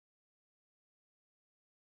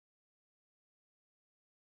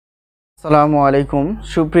আসসালামু আলাইকুম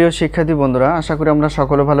সুপ্রিয় শিক্ষার্থী বন্ধুরা, আশা করি আমরা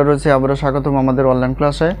সকলে ভালো রয়েছি। আবারও স্বাগতম আমাদের অনলাইন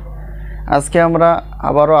ক্লাসে। আজকে আমরা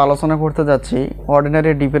আবারও আলোচনা করতে যাচ্ছি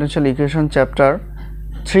ordinary differential equation chapter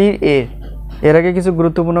 3A। এর আগে কিছু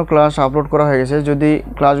গুরুত্বপূর্ণ ক্লাস আপলোড করা হয়ে গেছে। যদি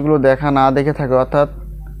ক্লাসগুলো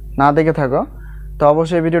না দেখে থাকো তো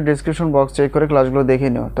অবশ্যই ভিডিও ডেসক্রিপশন বক্স চেক করে ক্লাসগুলো দেখে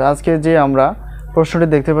নিও। তো আজকে যে আমরা প্রশ্নটি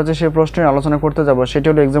দেখতে পাচ্ছি সেই প্রশ্নের আলোচনা করতে যাব, সেটি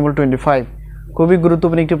হলো এক্সাম্পল 25। খুবই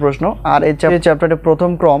গুরুত্বপূর্ণ একটি প্রশ্ন। আর এই চ্যাপ্টারে প্রথম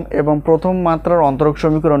ক্রম এবং প্রথম মাত্রার অন্তরক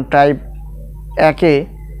সমীকরণ টাইপ 1-এ।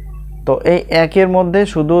 তো এই 1-এর মধ্যে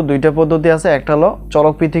শুধু দুইটা পদ্ধতি আছে, একটা হলো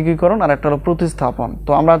চলক পৃথকীকরণ আর একটা হলো প্রতিস্থাপন।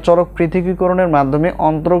 তো আমরা চলক পৃথকীকরণের মাধ্যমে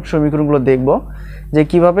অন্তরক সমীকরণগুলো দেখব যে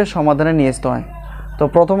কিভাবে সমাধানে নিয়ে আসতে হয়। তো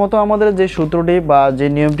প্রথমত আমাদের যে সূত্রটি বা যে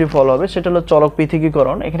নিয়মটি ফলো হবে সেটা হলো চলক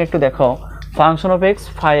পৃথকীকরণ। এখানে একটু দেখো, function of x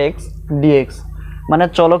phi x dx, মানে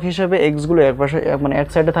চলক হিসেবে এক্সগুলো এক পাশে মানে এক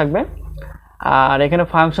সাইডে থাকবে, আর এখানে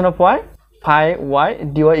function of Y phi Y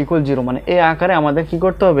dy equal 0, মানে এই আকারে আমাদের কি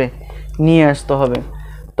করতে হবে, নিয়ে আসতে হবে।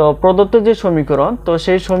 তো প্রদত্ত যে সমীকরণ, তো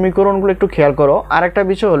সেই সমীকরণগুলো একটু খেয়াল করো। আর একটা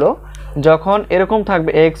বিষয় হলো, যখন এরকম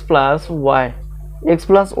থাকবে এক্স প্লাস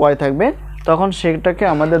ওয়াই থাকবে, তখন সেটাকে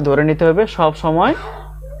আমাদের ধরে নিতে হবে সব সময়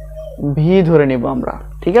ভি ধরে নিব আমরা,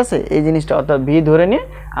 ঠিক আছে? এই জিনিসটা অর্থাৎ ভি ধরে নিয়ে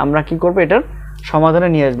আমরা কি করব, এটার সমাধানে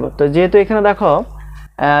নিয়ে আসবো। তো যেহেতু এখানে দেখো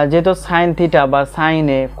যেহেতু সাইন থিটা বা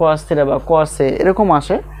সাইনে, কস থিটা বা কসে এরকম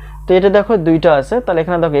আসে, তো এটা দেখো দুইটা আছে, তাহলে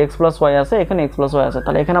এখানে দেখো এক্স প্লাস ওয়াই আছে, এখানে এক্স প্লাস ওয়াই আছে,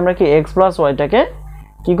 তাহলে এখানে আমরা কি এক্স প্লাস ওয়াইটাকে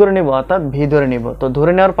কী করে নিব, অর্থাৎ ভি ধরে নিব। তো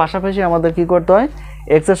ধরে নেওয়ার পাশাপাশি আমাদের কি করতে হয়,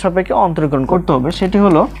 এক্সের সাপেক্ষে অন্তরীকরণ করতে হবে, সেটি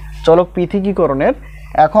হলো চলক পৃথকীকরণের।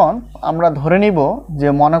 এখন আমরা ধরে নিব যে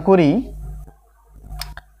মনে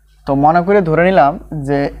করে ধরে নিলাম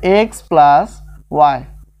যে এক্স প্লাস ওয়াই,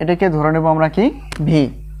 এটাকে ধরে নেব আমরা কি ভি।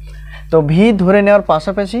 তো ভি ধরে নেওয়ার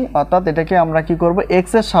পাশাপাশি অর্থাৎ এটাকে আমরা কি করব,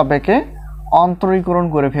 এক্স এর সাপেক্ষে অন্তরীকরণ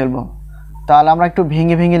করে ফেলব। তাহলে আমরা একটু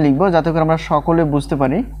ভেঙে ভেঙে লিখবো যাতে করে আমরা সকলে বুঝতে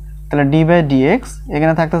পারি। তাহলে ডি বাই ডিএক্স,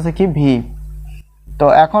 এখানে থাকতেছে কি ভি। তো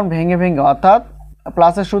এখন ভেঙে ভেঙে অর্থাৎ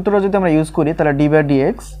প্লাসের সূত্র যদি আমরা ইউজ করি, তাহলে ডি বাই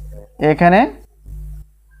ডিএক্স এখানে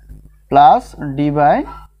plus D by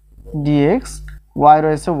dx, Y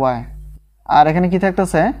রয়েছে ওয়াই, আর এখানে কি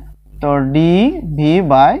থাকতেছে, তো ডি ভি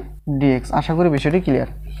বাই ডিএক্স। আশা করি বিষয়টি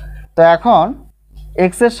ক্লিয়ার। তো এখন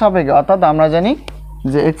এক্সের সাপেক্ষে অর্থাৎ আমরা জানি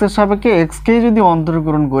যে এক্সের সাপেক্ষে এক্সকেই যদি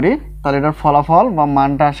অন্তরীকরণ করি তাহলে এটার ফলাফল বা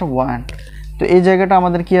মানটা আসে 1। তো এই জায়গাটা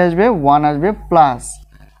আমাদের কি আসবে, 1 আসবে প্লাস।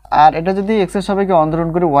 আর এটা যদি এক্সের সাপেক্ষে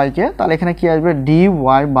অন্তরীকরণ করি ওয়াইকে, তাহলে এখানে কি আসবে, ডি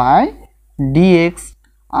ওয়াই বাই ডিএক্স।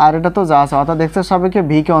 আর এটা তো যা আছে অর্থাৎ এক্সের সাপেক্ষে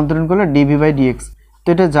ভিকে অন্তরীকরণ করলে ডিভি বাই ডিএক্স। তো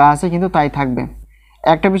এটা যা আছে কিন্তু তাই থাকবে।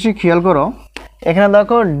 একটা বিষয় খেয়াল করো, এখানে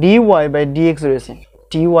দেখো ডি ওয়াই বাই ডিএক্স রয়েছে,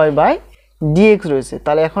 টি ওয়াই বাই ডিএক্স রয়েছে।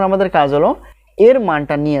 তাহলে এখন আমাদের কাজ হলো এর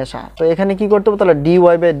মানটা নিয়ে আসা। তো এখানে কি করতে হবে, তাহলে ডি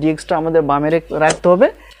ওয়াই বাই ডিএক্সটা আমাদের বামে রাখতে হবে,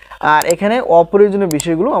 আর এখানে অপ্রয়োজনীয়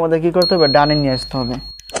বিষয়গুলো আমাদের কি করতে হবে, ডানে নিয়ে আসতে হবে।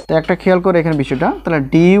 তো একটা খেয়াল করে এখানে বিষয়টা, তাহলে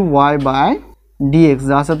ডি ওয়াই বাই ডিএক্স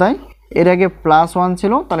যা আছে তাই, এর আগে +1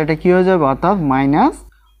 ছিল, তাহলে এটা কি হয়ে যাবে, অর্থাৎ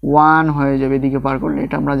 -1 হয়ে যাবে এদিকে পার করলে,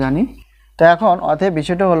 এটা আমরা জানি। তো এখন অতএব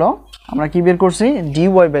বিষয়টা হলো আমরা কি বের করছি, ডি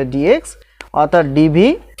ওয়াই বাই ডিএক্স অর্থাৎ ডিভি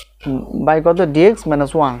বাই কত, ডিএক্স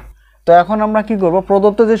 -1। তো এখন আমরা কি করব,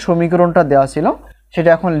 প্রদত্ত যে সমীকরণটা দেওয়া ছিল সেটা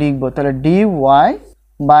এখন লিখব। তাহলে D Y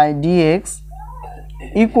by dx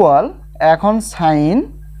equal, এখন sine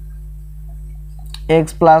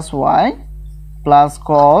x plus Y plus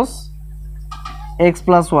cos x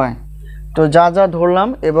plus Y. তো যা যা ধরলাম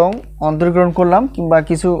এবং অন্তরীকরণ করলাম কিংবা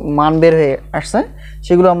কিছু মান বের হয়ে আসছে,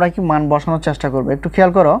 সেগুলো আমরা কি মান বসানোর চেষ্টা করব। একটু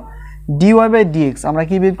খেয়াল করো, ডি ওয়াই বাই ডিএক্স আমরা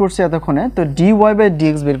কি বের করছি এতক্ষণে, তো ডি ওয়াই বাই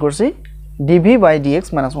ডিএক্স বের করছি ডিভি বাই ডিএক্স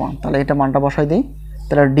 -1। তাহলে এটা মানটা বসাই দিই।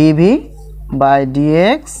 তাহলে DV by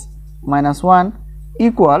dx -1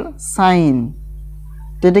 equal sign,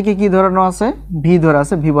 তো এটাকে কি ধরানো আছে, ভি ধরা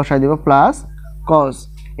আছে, ভি বসাই দেব, প্লাস কস,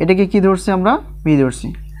 এটাকে কি ধরছি আমরা, ভি ধরছি।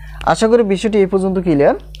 আশা করি বিষয়টি এই পর্যন্ত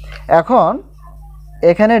ক্লিয়ার। এখন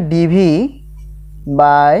এখানে ডিভি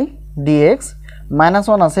বাই ডিএক্স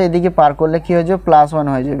 -1 আছে, এদিকে পার করলে কি হয়ে যাবে, +1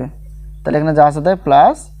 হয়ে যাবে। তাহলে এখানে যা আছে তাই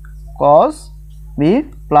প্লাস কস বি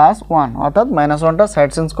 +1, অর্থাৎ -1টা সাইড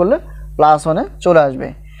চেঞ্জ করলে +1-এ চলে আসবে।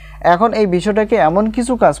 এখন এই বিষয়টাকে এমন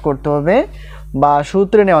কিছু কাজ করতে হবে বা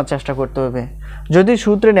সূত্রে নেওয়ার চেষ্টা করতে হবে। যদি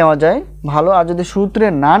সূত্রে নেওয়া যায় ভালো, আর যদি সূত্রে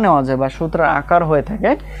না নেওয়া যায় বা সূত্রের আকার হয়ে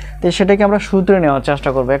থাকে, তো সেটাকে আমরা সূত্রে নেওয়ার চেষ্টা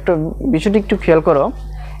করব। একটা বিষয়টি একটু খেয়াল করো,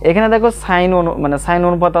 এখানে দেখো সাইন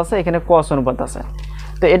অনুপাত আছে, এখানে কস অনুপাত আছে।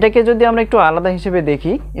 তো এটাকে যদি আমরা একটু আলাদা হিসেবে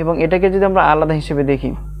দেখি এবং এটাকে যদি আমরা আলাদা হিসেবে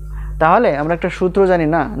দেখি, তাহলে আমরা একটা সূত্র জানি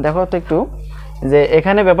না, দেখো তো একটু, যে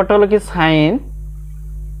এখানে ব্যাপারটা হলো কি সাইন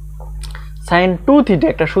 2 থিটা,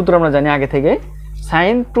 একটা সূত্র আমরা জানি আগে থেকে,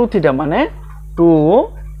 সাইন 2 থিটা মানে 2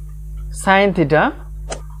 সাইন থিটা,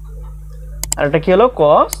 আর এটা কি হলো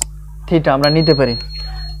কস থিটা আমরা নিতে পারি।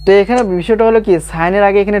 তো এখানে বিষয়টা হলো কি, সাইনের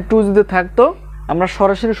আগে এখানে 2 যদি থাকতো আমরা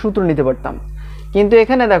সরাসরি সূত্র নিতে পারতাম, কিন্তু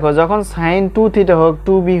এখানে দেখো যখন সাইন 2 থিটা হোক,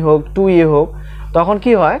 2b হোক, 2a হোক, তখন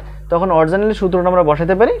কি হয়, তখন অরিজিনালি সূত্রটা আমরা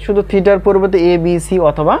বসাতে পারি, শুধু থিটার পরিবর্তে a b c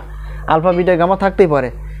অথবা আলফা বিটা গামা থাকতেই পারে।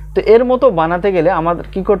 তো এর মতো বানাতে গেলে আমাদের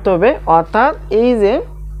কি করতে হবে, অর্থাৎ এই যে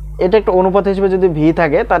এটা একটা অনুপাত হিসেবে যদি ভি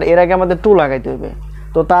থাকে তার এর আগে আমাদের 2 লাগাইতে হবে।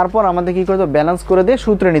 তো তারপর আমাদের কি করতে হবে, ব্যালেন্স করে দিয়ে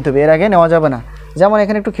সূত্রে নিতে হবে, এর আগে নেওয়া যাবে না। যেমন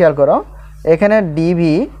এখানে একটু খেয়াল করো, এখানে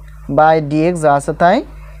ডিভি বাই ডিএক্স যা আছে তাই,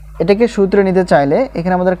 এটাকে সূত্রে নিতে চাইলে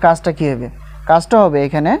এখানে আমাদের কাজটা কি হবে, কাজটা হবে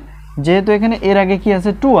এখানে যেহেতু এখানে এর আগে কি আছে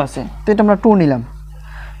 2 আছে, তো এটা আমরা 2 নিলাম।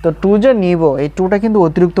 তো 2 যে নিব, এই 2টা কিন্তু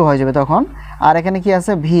অতিরিক্ত হয়ে যাবে তখন। আর এখানে কি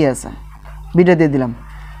আছে, ভি আছে, বিটা দিয়ে দিলাম।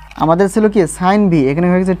 আমাদের ছিল কি সাইন ভি, এখানে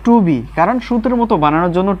হয়ে গেছে 2b, কারণ সূত্রের মতো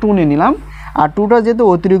বানানোর জন্য 2 নিয়ে নিলাম। আর 2টা যেহেতু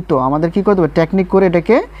অতিরিক্ত, আমাদের কি করতে হবে, টেকনিক করে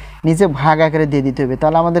এটাকে নিচে ভাগ আকারে দিয়ে দিতে হবে।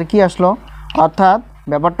 তাহলে আমাদের কি আসলো, অর্থাৎ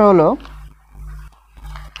ব্যাপারটা হলো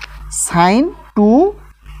সাইন 2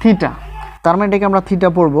 থিটা, তার মানে এটাকে আমরা থিটা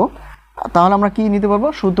পড়বো। তাহলে আমরা কি নিতে পারবো,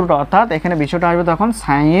 সূত্রটা, অর্থাৎ এখানে বিষয়টা আসবে তখন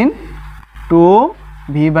সাইন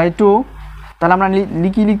 2v/2। তাহলে আমরা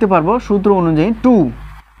লিখতে পারবো সূত্র অনুযায়ী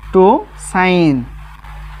 2 সাইন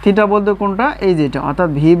থিটা বলতে কোনটা, এই যেটা, অর্থাৎ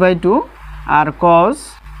v/2, আর কস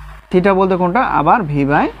থিটা বলতে কোনটা, আবার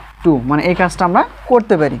v/2, মানে এই কাজটা আমরা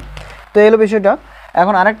করতে পারি। তো এলো বিষয়টা।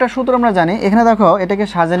 এখন আরেকটা সূত্র আমরা জানি, এখানে দেখো এটাকে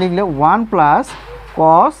সাজা লিখলে 1 প্লাস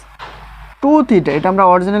কস 2 থিটা, এটা আমরা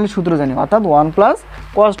অরিজিনালি সূত্র জানি, অর্থাৎ 1 প্লাস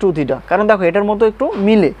কস 2 থিটা। কারণ দেখো এটার মতো একটু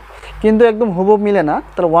মিলে, কিন্তু একদম হুবহু মিলে না।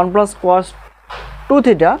 তাহলে 1 প্লাস কস 2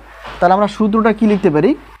 থিটা, তাহলে আমরা সূত্রটা কি লিখতে পারি,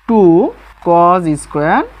 2 কস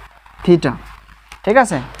স্কোয়ার থিটা। ঠিক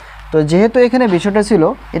আছে। তো যেহেতু এখানে বিষয়টা ছিল,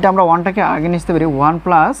 এটা আমরা 1টাকে আগে নিতে পারি, 1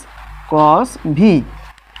 প্লাস কস ভি।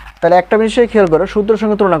 তাহলে একটা বিষয় খেয়াল করো, সূত্রের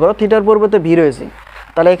সঙ্গে তুলনা করো, থিটার পরিবর্তে ভি রয়েছে,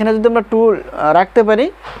 তাহলে এখানে যদি আমরা 2 রাখতে পারি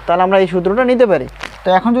তাহলে আমরা এই সূত্রটা নিতে পারি। তো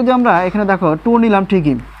এখন যদি আমরা এখানে দেখো 2 নিলাম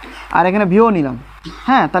ঠিকই, আর এখানে ভিও নিলাম,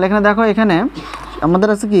 হ্যাঁ, তাহলে এখানে দেখো এখানে আমাদের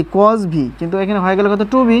আছে কি কস ভি, কিন্তু এখানে হয়ে গেল কত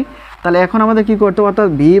 2b। তাহলে এখন আমাদের কি করতে হবে, অর্থাৎ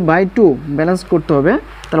v/2 ব্যালেন্স করতে হবে।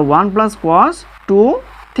 তাহলে 1 প্লাস কস 2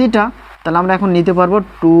 থিটা, তাহলে আমরা এখন নিতে পারবো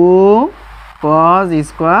 2 কস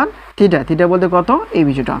স্কোয়ার থিটা। থিটা বলতে কত, এই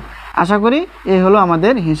বিষয়টা। আশা করি এই হলো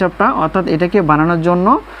আমাদের হিসাবটা, অর্থাৎ এটাকে বানানোর জন্য,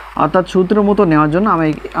 অর্থাৎ সূত্রের মতো নেওয়ার জন্য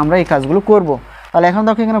আমরা এই কাজগুলো করব। তাহলে এখন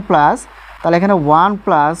দেখো এখানে প্লাস, তাহলে এখানে 1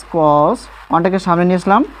 প্লাস কস, 1টাকে সামনে নিয়ে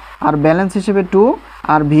আসলাম, আর ব্যালেন্স হিসেবে 2,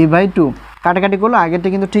 আর v/2 কাটাকাটি করলে আগেরটা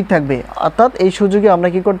কিন্তু ঠিক থাকবে। অর্থাৎ এই সুযোগে আমরা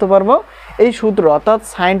কি করতে পারবো, এই সূত্র অর্থাৎ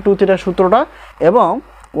সাইন 2 থিটার সূত্রটা এবং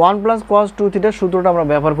 1 প্লাস কস 2 থিটার সূত্রটা আমরা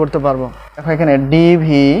ব্যবহার করতে পারবো। দেখো এখানে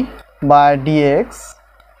ডিভি বাই ডিএক্স,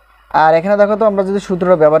 আর এখানে দেখো তো আমরা যদি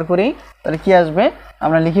সূত্রটা ব্যবহার করি তাহলে কি আসবে,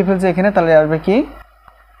 আমরা লিখে ফেলছি এখানে, তাহলে আসবে কি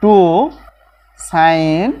 2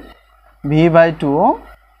 সাইন v/2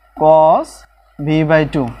 কস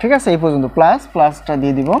v/2। ঠিক আছে, এই পর্যন্ত প্লাসটা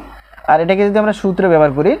দিয়ে দিব। আর এটাকে যদি আমরা সূত্রে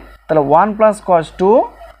ব্যবহার করি তাহলে 1 প্লাস কস 2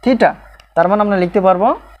 থিটা, তার মানে আমরা লিখতে পারবো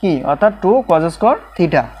কি, অর্থাৎ 2 কস স্কোয়ার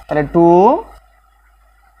থিটা। তাহলে 2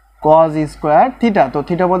 কস স্কোয়ার থিটা, তো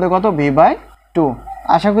থিটা বলতে কত, v/2।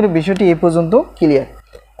 আশা করি বিষয়টি এই পর্যন্ত ক্লিয়ার।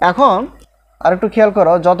 এখন আর একটু খেয়াল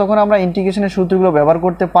করো, যতক্ষণ আমরা ইন্টিগ্রেশনের সূত্রগুলো ব্যবহার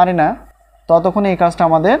করতে পারি না ততক্ষণ এই কাজটা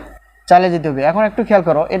আমাদের চালিয়ে যেতে হবে। এখন একটু খেয়াল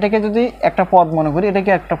করো, এটাকে যদি একটা পদ মনে করি,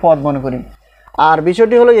 এটাকে একটা পদ মনে করি, আর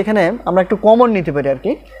বিষয়টি হলো এখানে আমরা একটু কমন নিতে পারি আর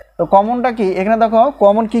কি। তো কমনটা কি, এখানে দেখো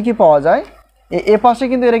কমন কি কি পাওয়া যায়, এ পাশে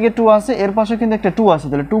কিন্তু এর আগে 2 আছে, এর পাশে কিন্তু একটা 2 আছে,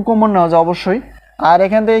 তাহলে 2 কমন নেওয়া যায় অবশ্যই। আর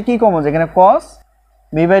এখান থেকে কি কমন, এখানে কস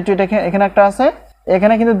v/2, এটা এখানে একটা আছে,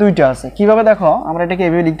 এখানে কিন্তু 2টা আছে। কিভাবে দেখো, আমরা এটাকে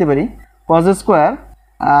এভাবে লিখতে পারি, কস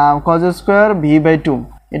স্কোয়ার v/2,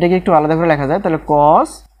 এটাকে একটু আলাদা করে লেখা যায়, তাহলে কস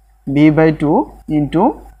v/2 ইন্টু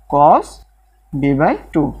কস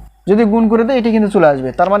v/2, যদি গুণ করে দেয় এটা কিন্তু চলে আসবে।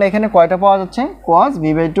 তার মানে এখানে কয়টা পাওয়া যাচ্ছে, কস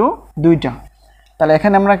v/2 2টা। তাহলে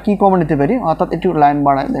এখানে আমরা কি কমন নিতে পারি, অর্থাৎ একটু লাইন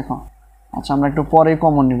বাড়ায় দেখো, আচ্ছা আমরা একটু পরেই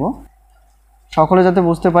কমন নিব, সকলে যাতে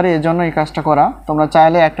বুঝতে পারে এর জন্য এই কাজটা করা। তোমরা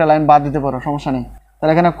চাইলে একটা লাইন বাদ দিতে পারো, সমস্যা নেই।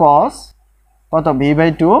 তাহলে এখানে কস কত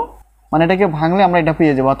v/2, মানে এটাকে ভাঙলে আমরা এটা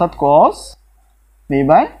পেয়ে যাবো, অর্থাৎ কস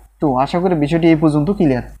v/2। আশা করি বিষয়টি এই পর্যন্ত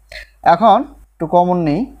ক্লিয়ার। এখন একটু কমন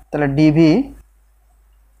নেই, তাহলে ডিভি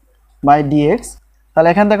বাই ডিএক্স, তাহলে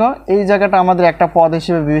এখানে দেখো এই জায়গাটা আমাদের একটা পদ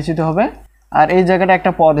হিসেবে বিবেচিত হবে, আর এই জায়গাটা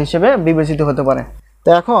একটা পদ হিসেবে বিবেচিত হতে পারে। তো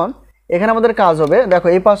এখন এখানে আমাদের কাজ হবে, দেখো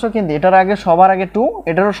এই পাশেও কিন্তু এটার আগে সবার আগে 2,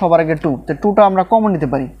 এটারও সবার আগে 2, তো 2টা আমরা কমন নিতে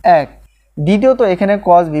পারি, এক। দ্বিতীয়ত এখানে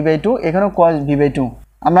cos v/2, এখানেও cos v/2।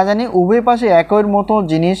 আমরা জানি উভয় পাশে একই মতো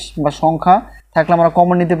জিনিস বা সংখ্যা থাকলে আমরা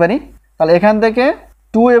কমন নিতে পারি। তাহলে এখান থেকে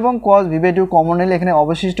 2 এবং cos v/2 কমন নিলে এখানে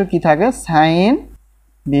অবশিষ্ট কি থাকে, sin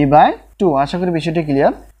v/2। আশা করি বিষয়টি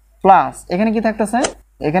ক্লিয়ার। প্লাস এখানে কি থাকতেছে,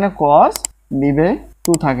 এখানে cos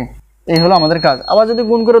v/2 থাকে। এই হলো আমাদের কাজ। আবার যদি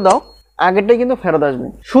গুণ করে দাও আগেরটাই কিন্তু ফেরত আসবে।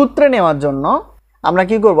 সূত্রে নেওয়ার জন্য আমরা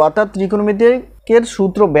কি করব, অর্থাৎ ত্রিকোণমিতিকের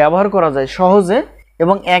সূত্র ব্যবহার করা যায় সহজে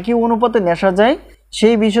এবং একই অনুপাতে নেশা যায়,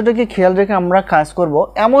 সেই বিষয়টাকে খেয়াল রেখে আমরা কাজ করব।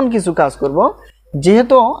 এমন কিছু কাজ করব,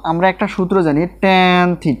 যেহেতু আমরা একটা সূত্র জানি ট্যান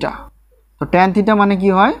থিটা, তো ট্যান থিটা মানে কি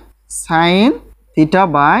হয়, sine theta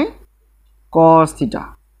by cos theta.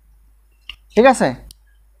 ঠিক আছে,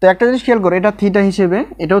 তো একটা জিনিস খেয়াল করো, এটা থিটা হিসেবে,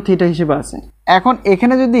 এটাও থিটা হিসেবে আছে। এখন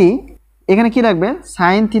এখানে যদি এখানে কি রাখবে,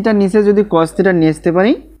 সাইন থিটার নিচে যদি কস থিটা নিয়ে আসতে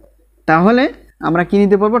পারি, তাহলে আমরা কি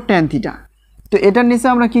নিতে পারবো, ট্যান থিটা। তো এটার নিচে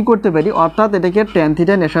আমরা কি করতে পারি, অর্থাৎ এটাকে ট্যান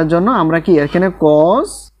থিটা নেশার জন্য আমরা কি এখানে কস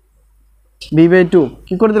b/2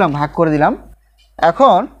 কি করে দিলাম, ভাগ করে দিলাম।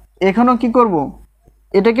 এখন এখানেও কি করব,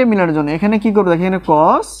 এটাকে মিলানোর জন্য এখানে কি করবো, এখানে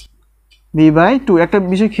কস b/2। একটা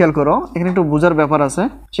বিষয় খেয়াল করো, এখানে একটু বোঝার ব্যাপার আছে,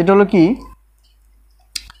 সেটা হলো কি,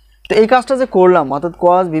 তো এই কাজটা যে করলাম, অর্থাৎ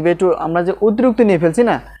cos b/2 আমরা যে অতিরিক্ত নিয়ে ফেলছি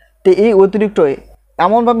না, তো এই অতিরিক্ত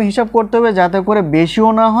এমনভাবে হিসাব করতে হবে যাতে করে বেশিও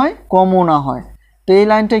না হয় কমও না হয়। তো এই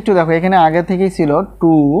লাইনটা একটু দেখো, এখানে আগে থেকেই ছিল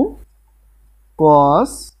 2 cos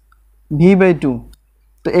v/2।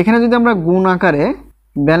 তো এখানে যদি আমরা গুণ আকারে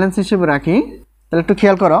ব্যালেন্স হিসেবে রাখি, তাহলে একটু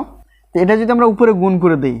খেয়াল করো, তো এটা যদি আমরা উপরে গুণ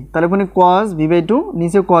করে দিই, তাহলে ওখানে cos v/2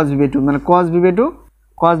 নিচে cos v/2, মানে cos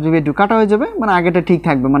v/2 কাটা হয়ে যাবে, মানে আগেটা ঠিক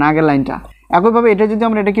থাকবে, মানে আগের লাইনটা। একইভাবে এটা যদি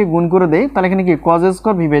আমরা এটাকে গুণ করে দেই, তাহলে এখানে কি cos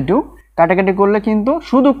স্কয়ার v/2 কাটাকাটি করলে কিন্তু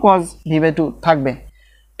শুধু cos v/2 থাকবে।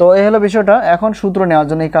 তো এই হলো বিষয়টা। এখন সূত্র নেওয়ার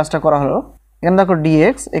জন্য এই কাজটা করা হলো। এখানে দেখো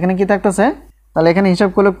dx, এখানে কি থাকতেছে, তাহলে এখানে হিসাব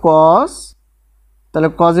করলে cos, তাহলে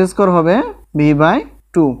cos স্কয়ার হবে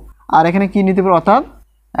v/2। আর এখানে কি নিতে পারি, অর্থাৎ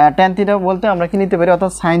tan থিটা বলতে আমরা কি নিতে পারি,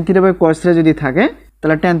 অর্থাৎ sin theta by cos theta যদি থাকে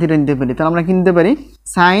তাহলে tan থিটা নিতে পারি। তাহলে আমরা কি নিতে পারি,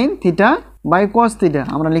 sin theta by cos theta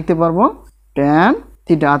আমরা লিখতে পারবো tan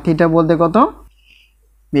থিটা। আর থিটা বলতে কত,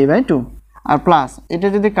 v/2। আর প্লাস এটা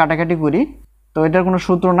যদি কাটাকাটি করি, তো এটার কোনো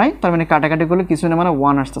সূত্র নাই, তার মানে কাটাকাটি করলে কিছু না, মানে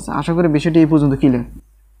 1 আসতেছে। আশা করি বিষয়টি এই পর্যন্ত ক্লিয়ার।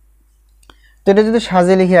 তো এটা যদি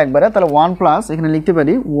সাজিয়ে লিখি একবারে, তাহলে 1 প্লাস এখানে লিখতে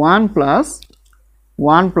পারি 1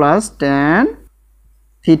 প্লাস tan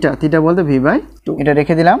থিটা বলতে v/2, এটা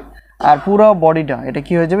রেখে দিলাম। আর পুরো বডিটা এটা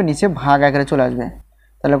কি হয়ে যাবে, নিচে ভাগ আকারে চলে আসবে।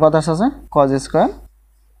 তাহলে কত আসছে, cos স্কয়ার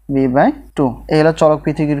v/2। এই হলো চলক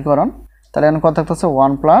পৃথকীকরণ। তাহলে এখন কত থাকতেছে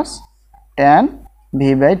 1 প্লাস tan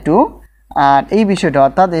v/2। আর এই বিষয়টা,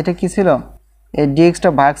 অর্থাৎ এটা কি ছিল, এই dxটা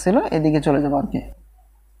ভাগ ছিল, এদিকে চলে যাবে আর কি।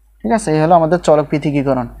 ঠিক আছে, এই হলো আমাদের চলক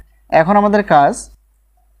পৃথকীকরণ। এখন আমাদের কাজ,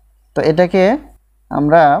 তো এটাকে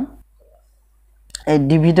আমরা এই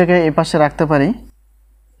ডিভিটাকে এই পাশে রাখতে পারি,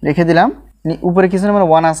 রেখে দিলাম। উপরে কিছু না, মানে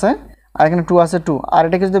 1 আছে, আর এখানে 2 আছে 2। আর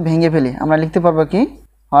এটাকে যদি ভেঙে ফেলি আমরা লিখতে পারবো কি,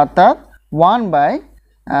 অর্থাৎ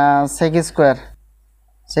 1/sec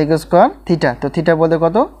স্কয়ার থিটা। তো থিটা বলতে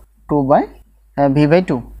কত,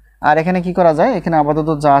 2/v/2। আর এখানে কি করা যায়, এখানে আপাতত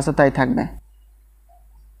যা আছে তাই থাকবে,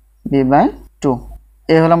 v/2।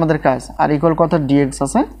 এই হলো আমাদের কাজ। আর ইকুয়াল কত, dx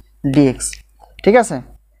আছে, dx। ঠিক আছে,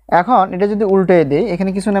 এখন এটা যদি উল্টায় দেই, এখানে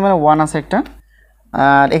কিছু না, মানে 1 আছে একটা,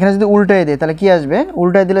 আর এখানে যদি উল্টায় দেই তাহলে কি আসবে,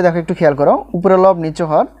 উল্টায় দিলে দেখো একটু খেয়াল করো, উপরে লব নিচে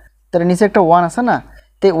হর, তাহলে নিচে একটা 1 আছে না,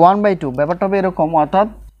 তো 1/2 ব্যাপারটা হবে এরকম, অর্থাৎ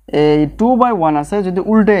এই 2/1 আছে, যদি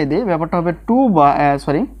উল্টায় দিই ব্যাপারটা হবে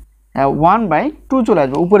 1/2 চলে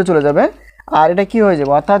আসবে, উপরে চলে যাবে। আর এটা কি হয়ে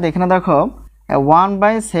যাবে, অর্থাৎ এখানে দেখো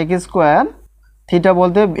 1/sec স্কয়ার থিটা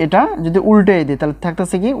বলতে এটা যদি উল্টায় দিই তাহলে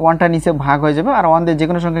থাকতেছে কি, 1টা নিচে ভাগ হয়ে যাবে, আর 1 দিয়ে যে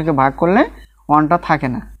কোনো সংখ্যাকে ভাগ করলে 1টা থাকে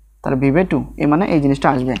না, তাহলে v/2 এই মানে এই জিনিসটা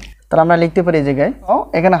আসবে। তাহলে আমরা লিখতে পারি এই জায়গায়,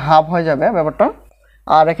 এখানে হাফ হয়ে যাবে ব্যাপারটা,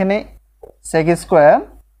 আর এখানে sec স্কয়ার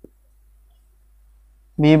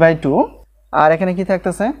v/2, আর এখানে কি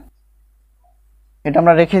থাকতেছে, এটা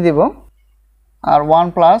আমরা রেখে দিব, আর 1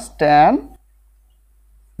 প্লাস tan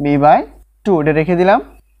v/2 এটা রেখে দিলাম।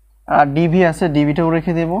 আর dv আছে, dvটাও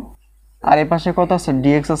রেখে দেব। আর এই পাশে কত আছে,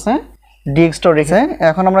 dx আছে, dxটাও রেখে।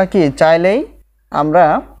 এখন আমরা কি চাইলেই আমরা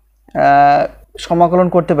সমাকলন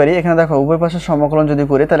করতে পারি। এখানে দেখো উভয় পাশে সমাকলন যদি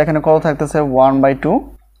করি, তাহলে এখানে কত থাকতেছে, 1/2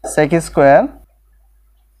 sec স্কয়ার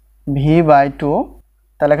v/2,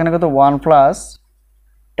 তাহলে এখানে কত, 1 প্লাস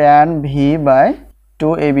tan v/2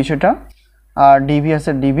 এই বিষয়টা, আর dv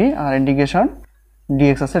আছে dv, আর ইন্টিগ্রেশন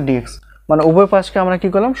dx আছে dx, মানে উভয় পাশকে আমরা কি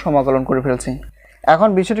করলাম, সমাকলন করে ফেলছি। এখন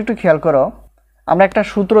বিষয়টা একটু খেয়াল করো, আমরা একটা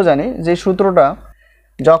সূত্র জানি, যে সূত্রটা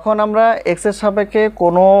যখন আমরা x এর সাপেক্ষে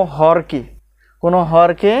কোনো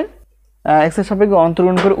হরকে x এর সাপেক্ষে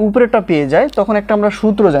অন্তরণ করে উপরেরটা পেয়ে যায়, তখন একটা আমরা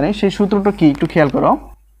সূত্র জানি, সেই সূত্রটা কি একটু খেয়াল করো,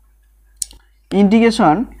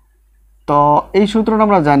 ইন্টিগ্রেশন। তো এই সূত্রটা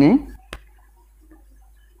আমরা জানি,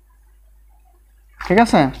 ঠিক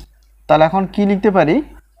আছে। তাহলে এখন কি লিখতে পারি,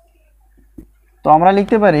 তো আমরা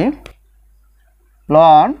লিখতে পারি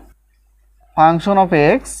ln function of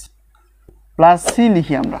x plus c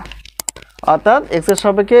লিখি আমরা, অর্থাৎ x এর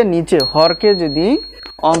সাপেক্ষে নিচে হরকে যদি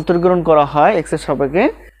অন্তর্গ্রহণ করা হয় x এর সাপেক্ষে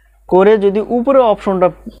করে যদি উপরে অপশনটা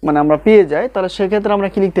মানে আমরা পেয়ে যাই, তাহলে সেক্ষেত্রে আমরা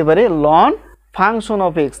কি লিখতে পারি লন ফাংশন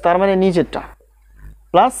অফ x, তার মানে নিচেরটা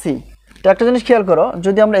প্লাস সি। তো একটা জিনিস খেয়াল করো,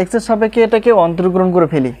 যদি আমরা x এর সাপেক্ষে এটাকে অন্তর্গ্রহণ করে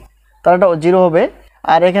ফেলি তাহলে এটা 0 হবে।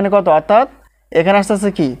 আর এখানে কত, অর্থাৎ এখানে আসতেছে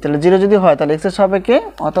কি, তাহলে 0 যদি হয় তাহলে x এর সাপেক্ষে,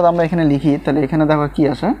 অর্থাৎ আমরা এখানে লিখি, তাহলে এখানে দেখো কি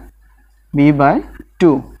আসে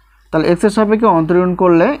b/2। তাহলে x এর সাপেক্ষে অন্তর্গ্রহণ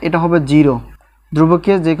করলে এটা হবে 0,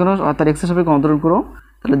 ধ্রুবককে যে কোনো অর্থাৎ x এর সাপেক্ষে অন্তর্গ্রহণ করো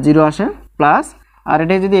তাহলে 0 আসে প্লাস, আর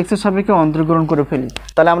এটা যদি x এর সাপেক্ষে অন্তর্গ্রহণ করে ফেলি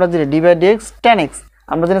তাহলে আমরা জানি d/dx tan x,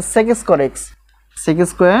 আমরা জানি sec square x, sec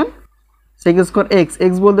square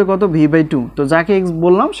x বলতে কত v/2, তো যাকে x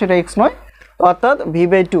বললাম সেটা x নয়, অর্থাৎ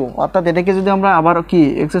v/2। অর্থাৎ এটাকে যদি আমরা আবার কি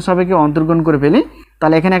x এর সাপেক্ষে অন্তর্গ্রহণ করে ফেলি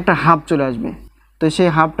তাহলে এখানে একটা হাফ চলে আসবে, তো সেই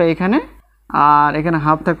হাফটা এখানে, আর এখানে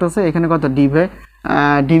হাফ থাকতেছে এখানে কত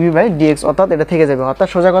dv/dx, অর্থাৎ এটা থেকে যাবে। অর্থাৎ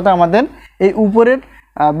সোজা কথা আমাদের এই উপরের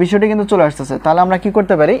বিষয়টি কিন্তু চলে আসতেছে। তাহলে আমরা কি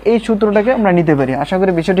করতে পারি, এই সূত্রটাকে আমরা নিতে পারি। আশা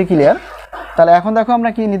করি বিষয়টি ক্লিয়ার। তাহলে এখন দেখো আমরা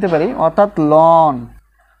কি নিতে পারি, অর্থাৎ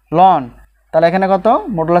লন, তাহলে এখানে কত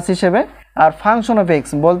মডুলাস হিসেবে, আর ফাংশন অফ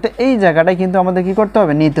এক্স বলতে এই জায়গাটায় কিন্তু আমাদের কি করতে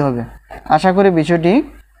হবে, নিতে হবে। আশা করি বিষয়টি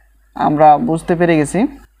আমরা বুঝতে পেরে গেছি,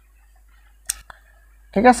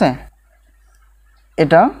 ঠিক আছে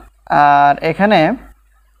এটা। আর এখানে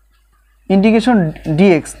ইন্টিগ্রেশন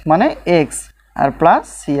dx মানে x আর প্লাস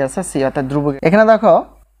সি আছে, সি অর্থাৎ ধ্রুবক। এখানে দেখো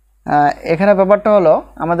এখানে ব্যাপারটা হলো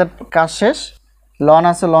আমাদের কাজ শেষ, লন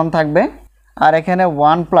আছে লন থাকবে, আর এখানে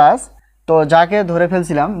 1 প্লাস, তো যাকে ধরে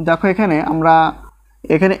ফেলছিলাম দেখো এখানে আমরা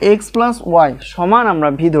এখানে x প্লাস ওয়াই সমান আমরা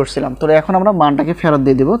ভি ধরছিলাম, তো এখন আমরা মানটাকে ফেরত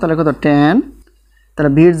দিয়ে দেবো। তাহলে কত tan,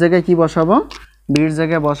 তাহলে ভির জায়গায় কি বসাবো, ভির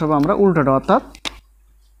জায়গায় বসাবো আমরা উল্টোটা, অর্থাৎ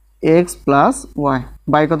x প্লাস ওয়াই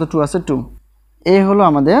বাই কত 2 আছে 2। এই হলো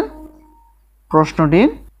আমাদের প্রশ্নটির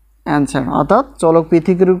অ্যান্সার, অর্থাৎ চলক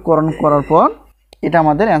পৃথকীকরণ করার পর এটা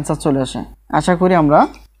আমাদের অ্যান্সার চলে আসে। আশা করি আমরা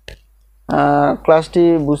ক্লাসটি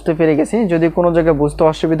বুঝতে পেরে গেছি। যদি কোনো জায়গায় বুঝতে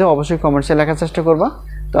অসুবিধা অবশ্যই কমেন্টসে লেখার চেষ্টা করবা।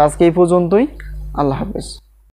 তো আজকে এই পর্যন্তই, আল্লাহ হাফেজ।